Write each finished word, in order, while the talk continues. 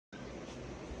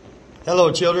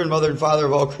Hello, children, mother and father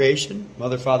of all creation,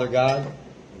 mother, father, God.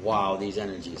 Wow, these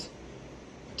energies.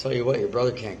 I tell you what, your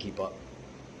brother can't keep up.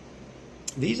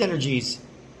 These energies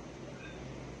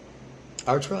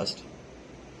are trust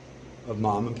of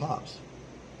mom and pops.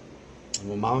 And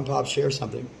when mom and pops share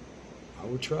something, I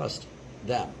would trust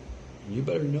them. And you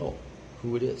better know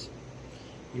who it is.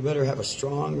 You better have a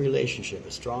strong relationship,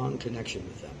 a strong connection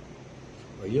with them,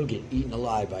 or you'll get eaten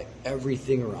alive by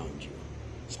everything around you,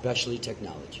 especially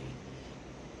technology.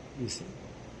 You see?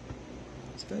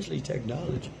 Especially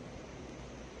technology.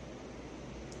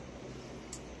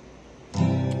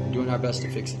 We're doing our best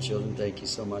to fix it, children. Thank you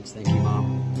so much. Thank you,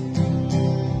 Mom.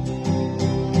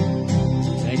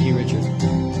 Thank you, Richard.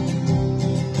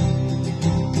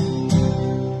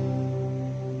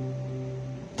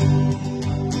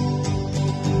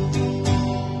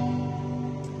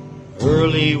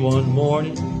 Early one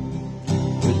morning,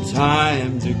 with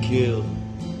time to kill,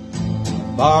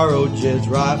 borrowed Jed's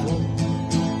rifle,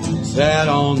 sat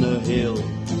on the hill,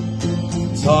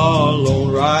 saw a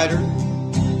lone rider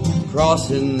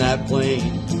crossing that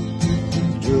plain,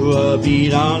 drew a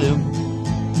bead on him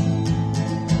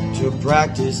to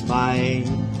practice my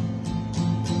aim.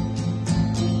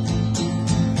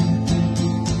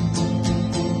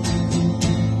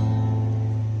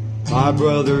 My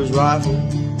brother's rifle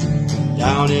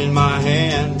down in my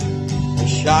hand, a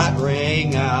shot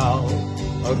rang out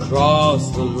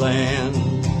across the land.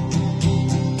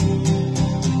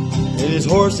 And his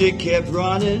horse, it kept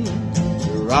running,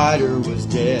 the rider was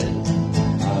dead.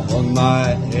 I hung my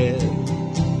head,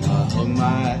 I hung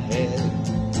my head,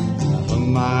 I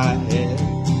hung my head,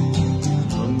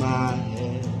 I hung my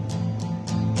head.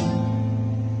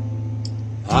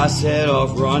 I set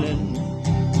off running,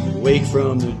 awake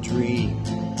from the dream.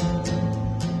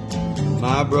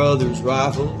 My brother's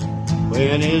rifle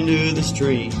went into the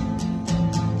stream.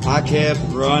 I kept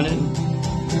running,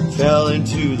 fell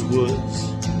into the woods.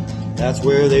 That's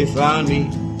where they found me,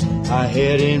 my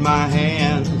head in my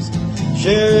hands.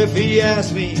 Sheriff, he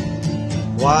asked me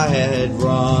why I had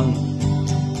run.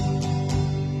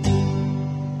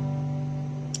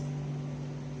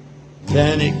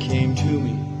 Then it came to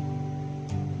me.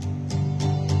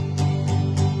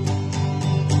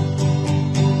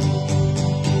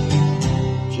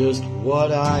 Just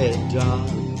what I had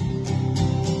done.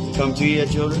 Come to you,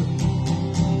 children.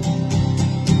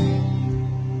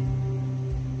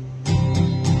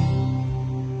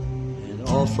 And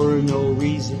all for no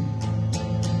reason.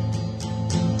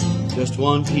 Just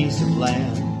one piece of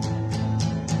land.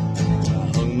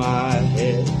 I hung my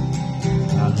head.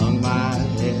 I hung my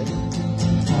head.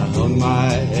 I hung my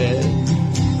head.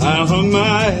 I hung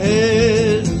my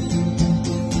head.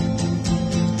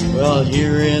 Well,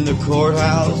 here in the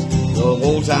courthouse, the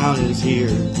whole town is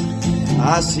here.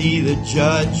 I see the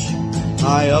judge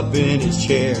high up in his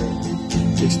chair.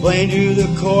 Explain to the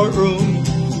courtroom,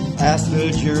 ask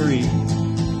the jury.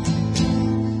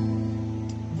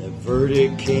 The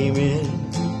verdict came in,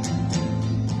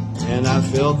 and I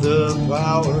felt the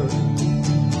power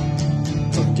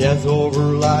of death over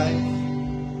life.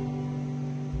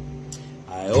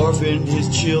 I orphaned his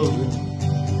children,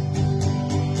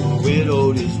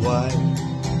 widowed his wife.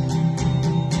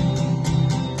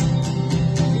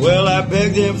 Well, I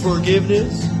begged them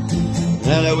forgiveness,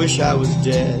 and I wish I was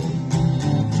dead.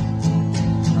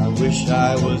 I wish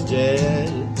I was dead,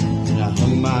 and I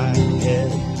hung my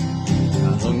head.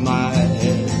 I hung my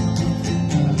head.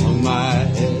 I hung my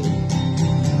head.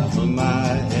 I hung my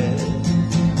head.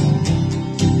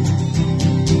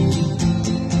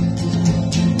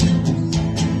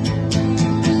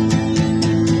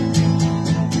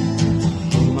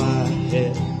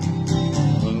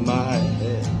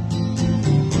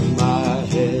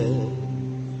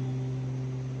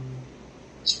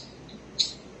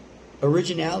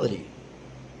 Originality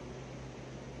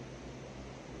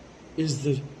is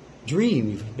the dream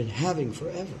you've been having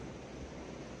forever.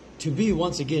 To be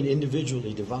once again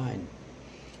individually divine,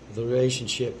 the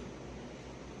relationship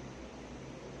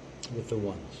with the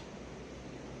ones.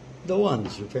 The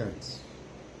ones, your parents.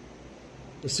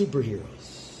 The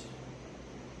superheroes.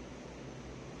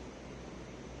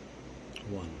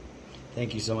 One.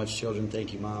 Thank you so much, children.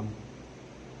 Thank you, Mom.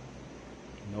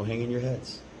 No hanging your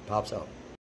heads. Pops out.